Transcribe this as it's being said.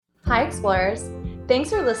Hi, Explorers. Thanks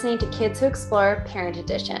for listening to Kids Who Explore Parent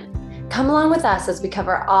Edition. Come along with us as we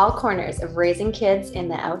cover all corners of raising kids in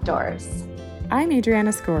the outdoors. I'm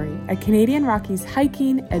Adriana Scory, a Canadian Rockies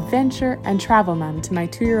hiking, adventure, and travel mom to my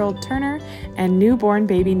 2-year-old Turner and newborn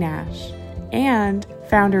baby Nash, and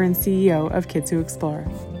founder and CEO of Kids Who Explore.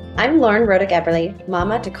 I'm Lauren Rodick Eberly,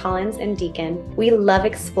 mama to Collins and Deacon. We love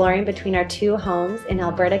exploring between our two homes in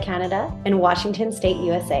Alberta, Canada, and Washington State,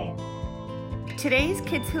 USA. Today's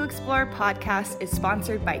Kids Who Explore podcast is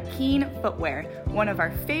sponsored by Keen Footwear, one of our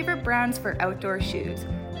favorite brands for outdoor shoes.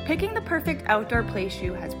 Picking the perfect outdoor play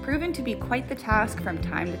shoe has proven to be quite the task from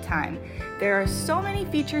time to time. There are so many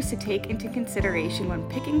features to take into consideration when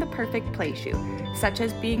picking the perfect play shoe, such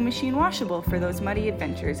as being machine washable for those muddy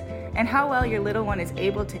adventures, and how well your little one is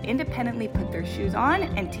able to independently put their shoes on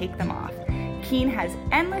and take them off. Keen has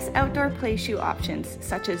endless outdoor play shoe options,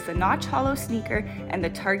 such as the Notch Hollow sneaker and the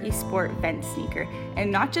Targhee Sport Vent sneaker,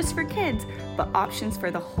 and not just for kids, but options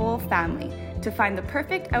for the whole family. To find the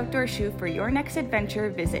perfect outdoor shoe for your next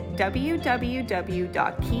adventure, visit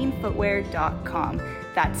www.keenfootwear.com.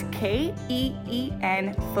 That's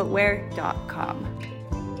Keen footwear.com.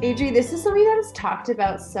 Adri, this is something that is talked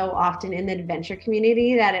about so often in the adventure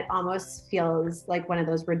community that it almost feels like one of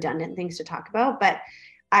those redundant things to talk about, but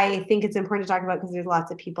I think it's important to talk about because there's lots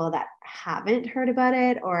of people that haven't heard about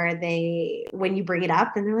it, or when you bring it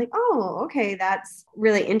up, then they're like, oh, okay, that's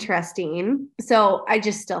really interesting. So I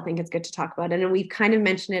just still think it's good to talk about it. And we've kind of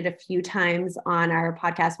mentioned it a few times on our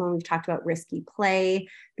podcast when we've talked about risky play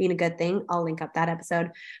being a good thing. I'll link up that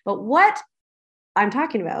episode. But what I'm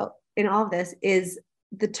talking about in all of this is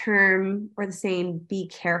the term or the saying, be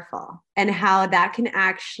careful, and how that can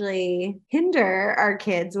actually hinder our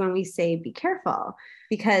kids when we say be careful,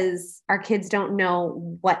 because our kids don't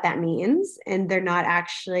know what that means. And they're not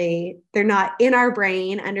in our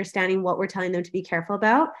brain understanding what we're telling them to be careful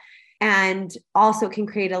about. And also can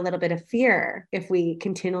create a little bit of fear if we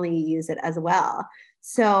continually use it as well.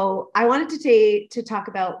 So I wanted to talk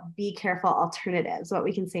about be careful alternatives, what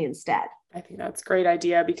we can say instead. I think that's a great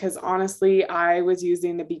idea, because honestly, I was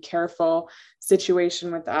using the be careful situation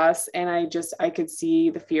with us, and I could see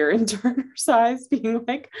the fear in Turner's eyes being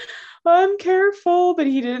like, I'm careful, but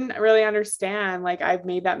he didn't really understand. Like, I've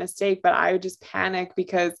made that mistake, but I would just panic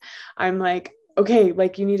because I'm like, okay,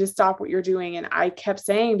 like you need to stop what you're doing. And I kept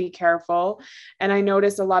saying, be careful. And I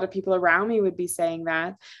noticed a lot of people around me would be saying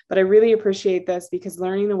that, but I really appreciate this because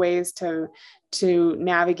learning the ways to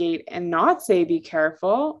navigate and not say, be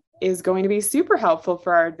careful is going to be super helpful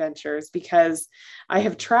for our adventures, because I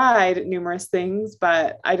have tried numerous things,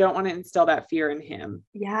 but I don't want to instill that fear in him.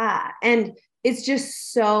 Yeah. And it's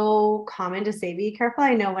just so common to say, be careful.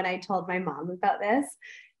 I know when I told my mom about this,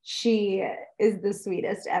 she is the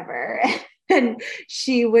sweetest ever. And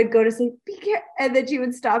she would go to say, be careful. And then she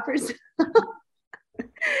would stop herself.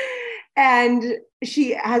 And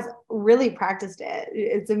she has really practiced it.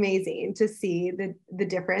 It's amazing to see the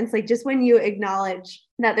difference. Like, just when you acknowledge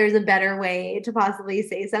that there's a better way to possibly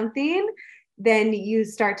say something, then you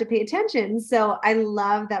start to pay attention. So I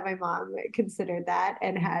love that my mom considered that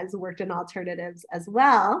and has worked on alternatives as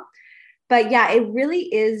well. But yeah, it really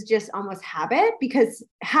is just almost habit, because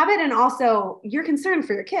habit, and also you're concerned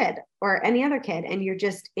for your kid or any other kid, and you're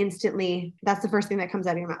just instantly, that's the first thing that comes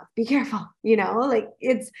out of your mouth. Be careful, like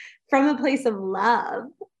it's from a place of love,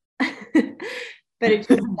 but it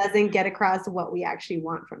just doesn't get across what we actually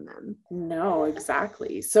want from them. No,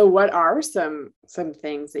 exactly. So what are some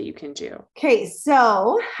things that you can do? Okay.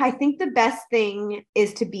 So I think the best thing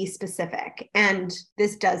is to be specific, and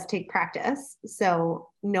this does take practice. So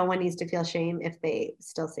no one needs to feel shame if they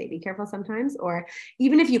still say be careful sometimes, or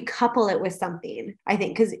even if you couple it with something, I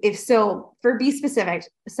think, because for be specific,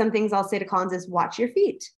 some things I'll say to Collins is watch your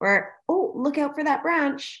feet, or, oh, look out for that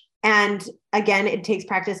branch. And again, it takes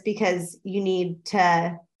practice because you need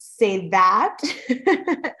to say that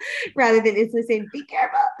rather than instantly saying, be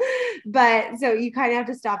careful. But so you kind of have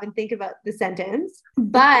to stop and think about the sentence.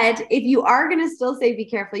 But if you are going to still say, be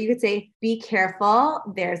careful, you could say, be careful,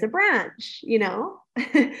 there's a branch,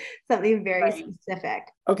 something very specific.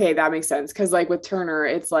 Okay. That makes sense. Cause like with Turner,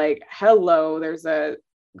 it's like, hello, there's a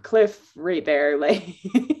cliff right there. Like,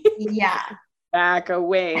 yeah. Back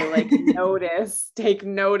away, like take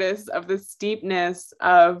notice of the steepness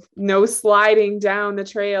of no sliding down the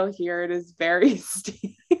trail here. It is very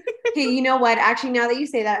steep. Okay, you know what? Actually, now that you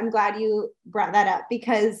say that, I'm glad you brought that up,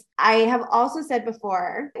 because I have also said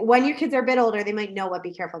before, when your kids are a bit older, they might know what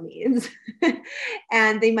be careful means.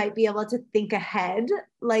 And they might be able to think ahead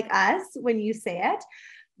like us when you say it.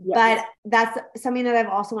 But that's something that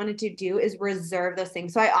I've also wanted to do, is reserve those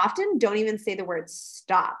things. So I often don't even say the word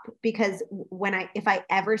stop, because if I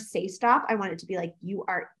ever say stop, I want it to be like, you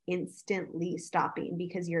are instantly stopping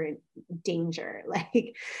because you're in danger.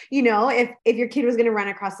 Like, you know, if your kid was going to run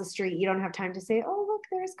across the street, you don't have time to say, oh, look,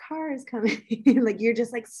 there's cars coming. Like, you're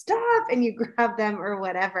just like, stop, and you grab them or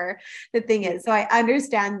whatever the thing is. So I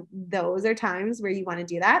understand those are times where you want to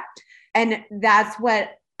do that. And that's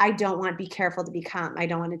what I don't want Be Careful to become. I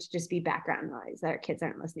don't want it to just be background noise that our kids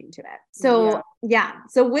aren't listening to it. So yeah.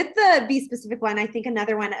 So with the Be Specific one, I think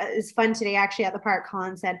another one is fun today. Actually at the park,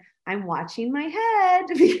 Colin said, I'm watching my head,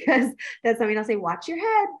 because that's something I'll say, watch your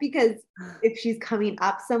head, because if she's coming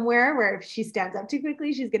up somewhere where if she stands up too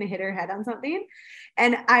quickly, she's going to hit her head on something.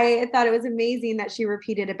 And I thought it was amazing that she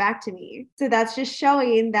repeated it back to me. So that's just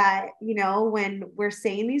showing that, you know, when we're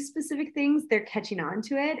saying these specific things, they're catching on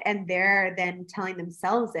to it, and they're then telling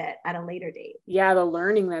themselves it at a later date. Yeah, the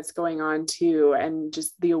learning that's going on too, and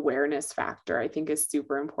just the awareness factor, I think, is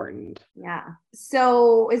super important. Yeah.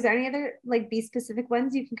 So is there any other like Be Specific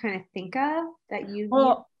ones you can kind of think of that you?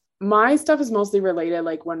 Well, my stuff is mostly related,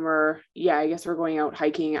 like when I guess we're going out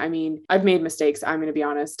hiking. I mean, I've made mistakes. I'm going to be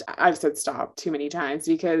honest. I've said stop too many times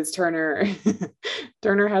because Turner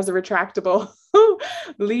has a retractable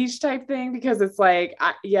leash type thing, because it's like,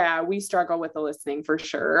 we struggle with the listening for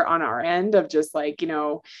sure on our end of just like, you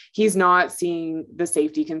know, he's not seeing the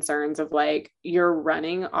safety concerns of like, you're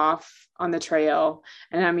running off on the trail.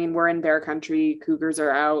 And I mean, we're in bear country, cougars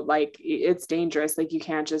are out, like it's dangerous. Like you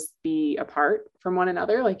can't just be apart from one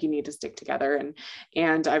another. Like you need to stick together.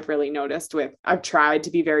 And I've really noticed I've tried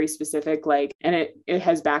to be very specific, like, and it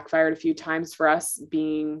has backfired a few times for us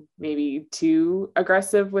being maybe too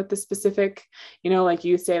aggressive with the specific, you know, like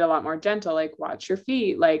you say it a lot more gentle, like watch your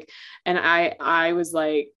feet. Like, and I was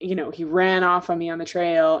like, you know, he ran off on me on the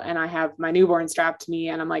trail and I have my newborn strapped to me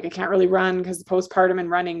and I'm like, I can't really run because postpartum and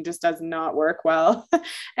running just does not work well.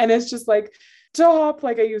 And it's just like, stop,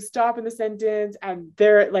 like I use stop in the sentence, and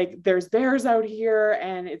there's bears out here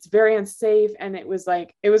and it's very unsafe. And it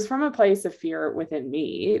was from a place of fear within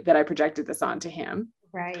me that I projected this onto him.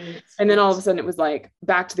 Right. And then all of a sudden it was like,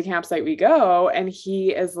 back to the campsite we go. And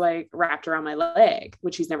he is like wrapped around my leg,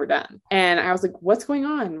 which he's never done. And I was like, what's going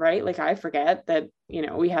on? Right. Like I forget that, you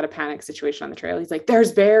know, we had a panic situation on the trail. He's like,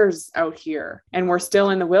 there's bears out here and we're still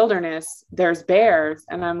in the wilderness. There's bears.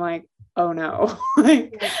 And I'm like, oh no.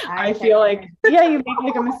 Like, I feel like, you make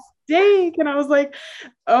like a mistake. And I was like,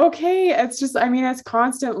 okay, it's just, I mean, it's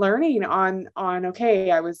constant learning on,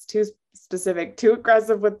 okay, I was too specific, too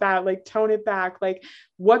aggressive with that, like tone it back. Like,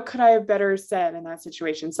 what could I have better said in that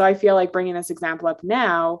situation? So I feel like bringing this example up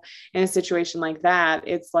now in a situation like that,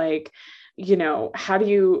 it's like, you know, how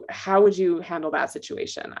would you handle that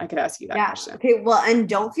situation? I could ask you that question. Okay. Well, and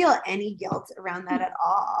don't feel any guilt around that at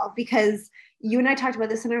all, because you and I talked about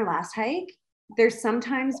this in our last hike. There's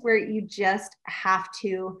sometimes where you just have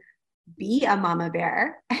to be a mama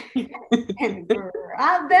bear and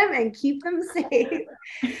grab them and keep them safe.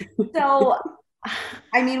 So,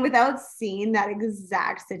 I mean, without seeing that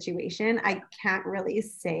exact situation, I can't really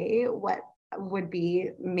say what would be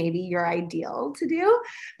maybe your ideal to do.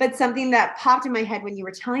 But something that popped in my head when you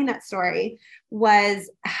were telling that story was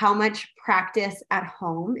how much practice at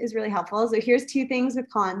home is really helpful. So here's two things with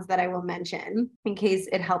Collins that I will mention in case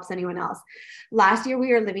it helps anyone else. Last year,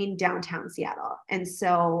 we were living downtown Seattle. And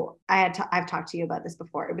so I've talked to you about this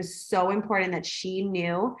before. It was so important that she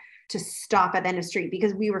knew to stop at the end of the street,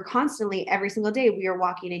 because we were constantly, every single day, we were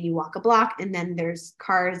walking and you walk a block and then there's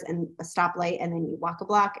cars and a stoplight, and then you walk a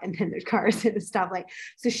block and then there's cars and a stoplight.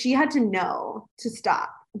 So she had to know to stop,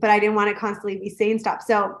 but I didn't want to constantly be saying stop.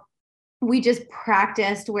 So we just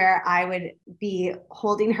practiced where I would be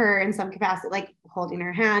holding her in some capacity, like holding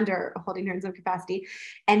her hand or holding her in some capacity.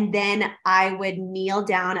 And then I would kneel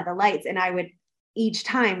down at the lights and I would each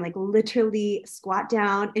time, like literally squat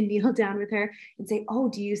down and kneel down with her and say, oh,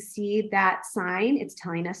 do you see that sign? It's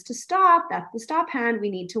telling us to stop. That's the stop hand.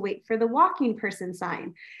 We need to wait for the walking person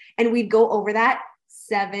sign. And we'd go over that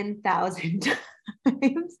 7,000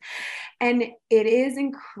 times. And it is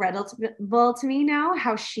incredible to me now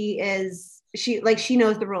how she knows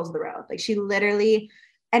the rules of the road. Like she literally,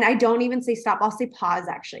 and I don't even say stop. I'll say pause.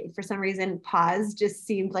 Actually, for some reason, pause just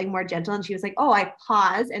seemed like more gentle. And she was like, oh, I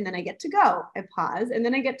pause and then I get to go. I pause and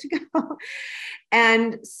then I get to go.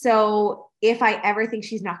 And so if I ever think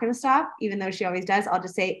she's not going to stop, even though she always does, I'll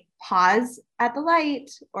just say pause at the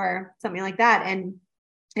light or something like that. And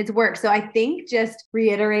it's worked. So I think just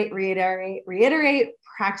reiterate,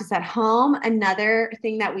 practice at home. Another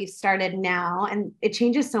thing that we've started now, and it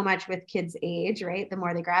changes so much with kids' age, right? The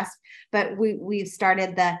more they grasp, but we've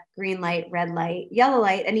started the green light, red light, yellow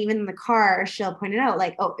light. And even in the car, she'll point it out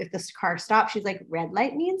like, oh, if this car stops, she's like, red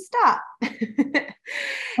light means stop.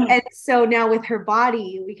 And so now with her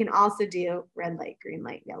body, we can also do red light, green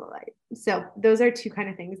light, yellow light. So those are two kind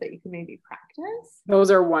of things that you can maybe practice.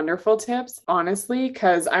 Those are wonderful tips, honestly,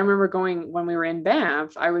 because I remember going when we were in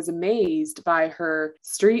Banff, I was amazed by her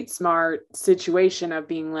street smart situation of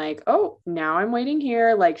being like, oh, now I'm waiting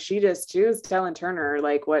here. Like she was telling Turner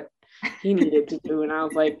like what he needed to do. And I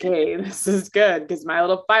was like, okay, this is good. Because my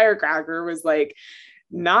little firecracker was like,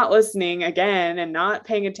 not listening again and not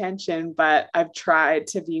paying attention, but I've tried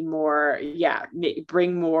to be more,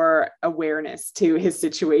 bring more awareness to his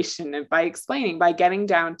situation. And by getting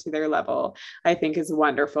down to their level, I think is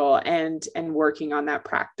wonderful, and working on that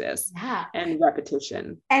practice and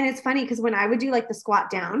repetition. And it's funny because when I would do like the squat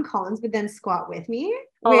down, Collins would then squat with me,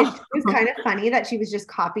 which was kind of funny that she was just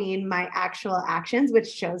copying my actual actions, which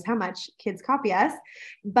shows how much kids copy us.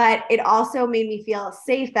 But it also made me feel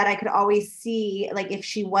safe that I could always see, like if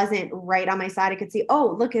she wasn't right on my side, I could see,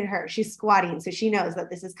 oh, look at her, she's squatting. So she knows that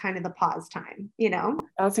this is kind of the pause time,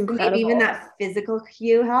 That's incredible. Maybe even that physical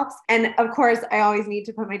cue helps. And of course, I always need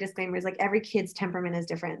to put my disclaimers, like every kid's temperament is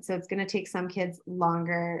different. So it's going to take some kids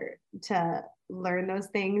longer to learn those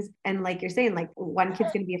things. And like you're saying, like one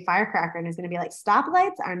kid's going to be a firecracker and is going to be like,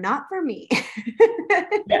 stoplights are not for me.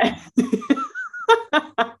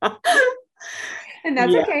 And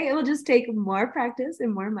that's okay. It will just take more practice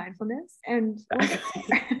and more mindfulness and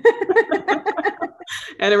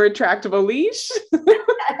and a retractable leash.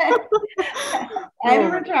 And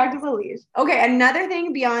a retractable leash. Okay. Another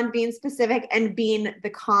thing beyond being specific and being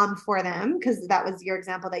the calm for them, because that was your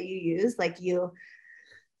example that you used, like you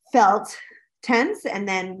felt tense and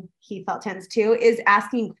then he felt tense too, is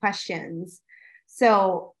asking questions.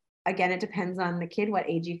 So again, it depends on the kid, what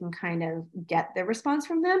age you can kind of get the response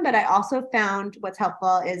from them. But I also found what's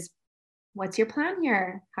helpful is, what's your plan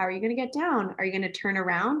here? How are you going to get down? Are you going to turn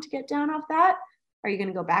around to get down off that? Are you going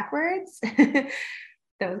to go backwards?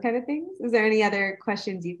 Those kind of things. Is there any other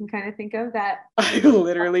questions you can kind of think of that?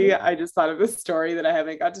 I just thought of a story that I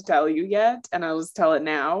haven't got to tell you yet, and I'll just tell it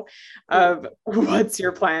now, of what's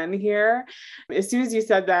your plan here? As soon as you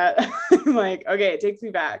said that, I'm like, okay, it takes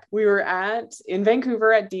me back. We were in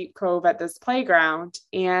Vancouver at Deep Cove at this playground,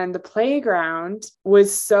 and the playground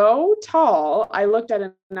was so tall. I looked at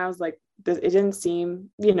it and I was like, it didn't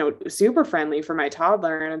seem, super friendly for my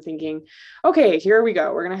toddler. And I'm thinking, okay, here we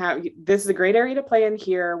go. We're going to have, this is a great area to play in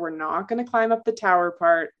here. We're not going to climb up the tower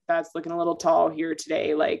part. That's looking a little tall here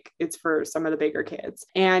today. Like it's for some of the bigger kids.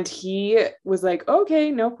 And he was like,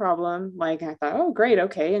 okay, no problem. Like I thought, oh, great.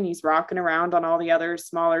 Okay. And he's rocking around on all the other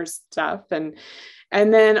smaller stuff.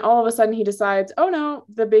 And then all of a sudden he decides, oh no,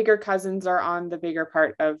 the bigger cousins are on the bigger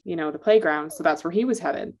part of, the playground. So that's where he was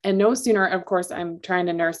headed. And no sooner, of course, I'm trying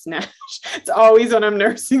to nurse Nash. It's always when I'm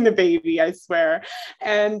nursing the baby, I swear.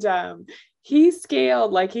 And, he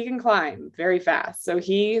scaled, like he can climb very fast. So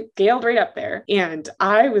he scaled right up there. And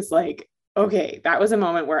I was like, okay, that was a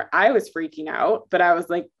moment where I was freaking out, but I was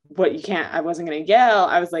like, I wasn't going to yell.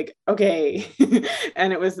 I was like, okay.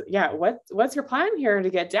 And it was, what's your plan here to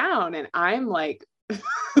get down? And I'm like,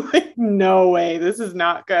 like, no way, this is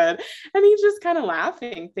not good. And he's just kind of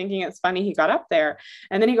laughing, thinking it's funny he got up there.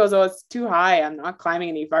 And then he goes, oh, it's too high. I'm not climbing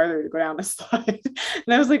any farther to go down the slide.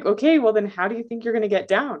 And I was like, okay, well then how do you think you're going to get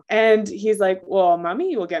down? And he's like, well,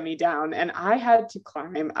 mommy will get me down. And I had to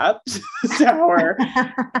climb up to the tower.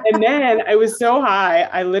 And then I was so high,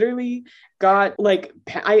 I literally got like,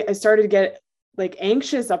 I started to get like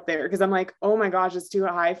anxious up there because I'm like, oh my gosh, it's too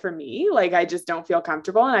high for me. Like, I just don't feel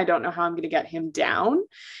comfortable and I don't know how I'm going to get him down.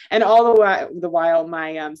 And all the while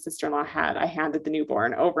my sister-in-law I handed the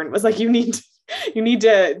newborn over and was like, you need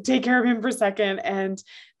to take care of him for a second. And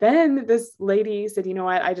then this lady said, you know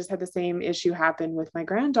what? I just had the same issue happen with my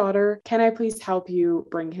granddaughter. Can I please help you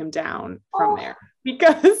bring him down from there?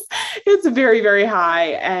 Because it's very, very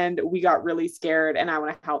high and we got really scared and I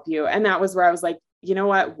want to help you. And that was where I was like, you know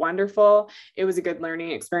what? Wonderful. It was a good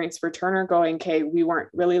learning experience for Turner going, okay, we weren't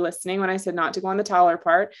really listening when I said not to go on the taller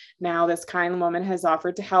part. Now this kind woman has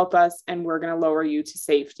offered to help us and we're going to lower you to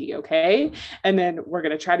safety. Okay. And then we're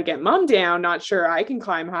going to try to get mom down. Not sure I can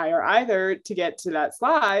climb higher either to get to that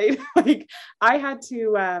slide. Like I had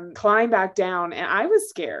to climb back down and I was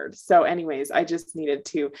scared. So anyways, I just needed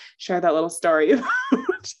to share that little story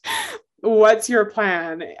what's your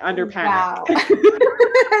plan under panic? Wow.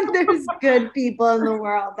 There's good people in the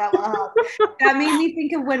world that will help. That made me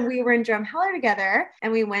think of when we were in Drumheller together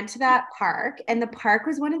and we went to that park, and the park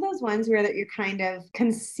was one of those ones where that you're kind of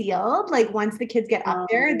concealed. Like once the kids get up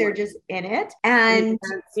there, they're just in it. And you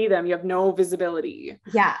can't see them. You have no visibility.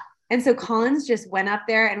 Yeah. And so Collins just went up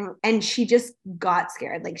there and she just got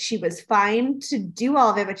scared. Like she was fine to do all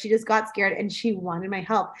of it, but she just got scared and she wanted my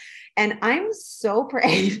help. And I'm so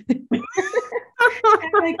brave.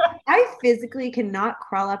 Like, I physically cannot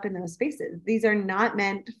crawl up in those spaces. These are not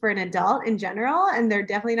meant for an adult in general, and they're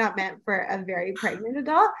definitely not meant for a very pregnant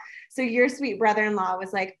adult. So your sweet brother-in-law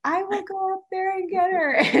was like, I will go up there and get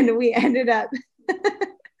her. And we ended up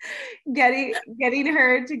getting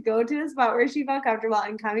her to go to a spot where she felt comfortable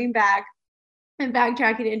and coming back and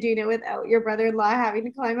backtracking and doing it without your brother-in-law having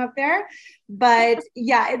to climb up there. But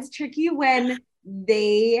yeah, it's tricky when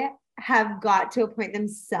they have got to a point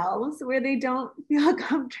themselves where they don't feel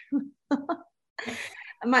comfortable.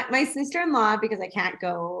 My sister-in-law, because I can't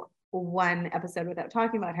go one episode without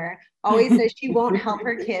talking about her, always says she won't help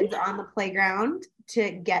her kids on the playground to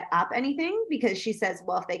get up anything, because she says,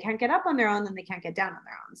 well, if they can't get up on their own, then they can't get down on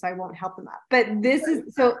their own. So I won't help them up. But this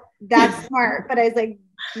is, so that's smart. But I was like,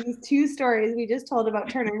 these two stories we just told about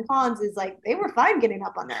Turner and Collins is like, they were fine getting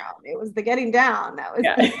up on their own. It was the getting down. That was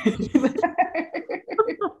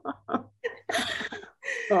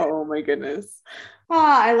Oh my goodness. Oh,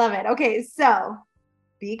 I love it. Okay. So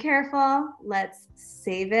be careful. Let's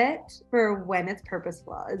save it for when it's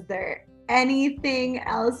purposeful. Is there anything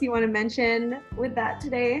else you want to mention with that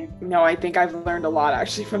today? No, I think I've learned a lot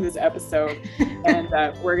actually from this episode, and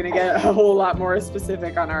we're going to get a whole lot more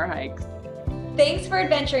specific on our hikes. Thanks for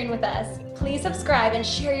adventuring with us. Please subscribe and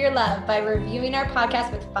share your love by reviewing our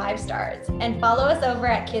podcast with 5 stars, and follow us over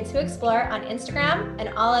at Kids Who Explore on Instagram and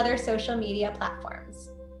all other social media platforms.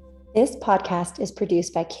 This podcast is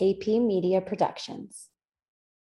produced by KP Media Productions.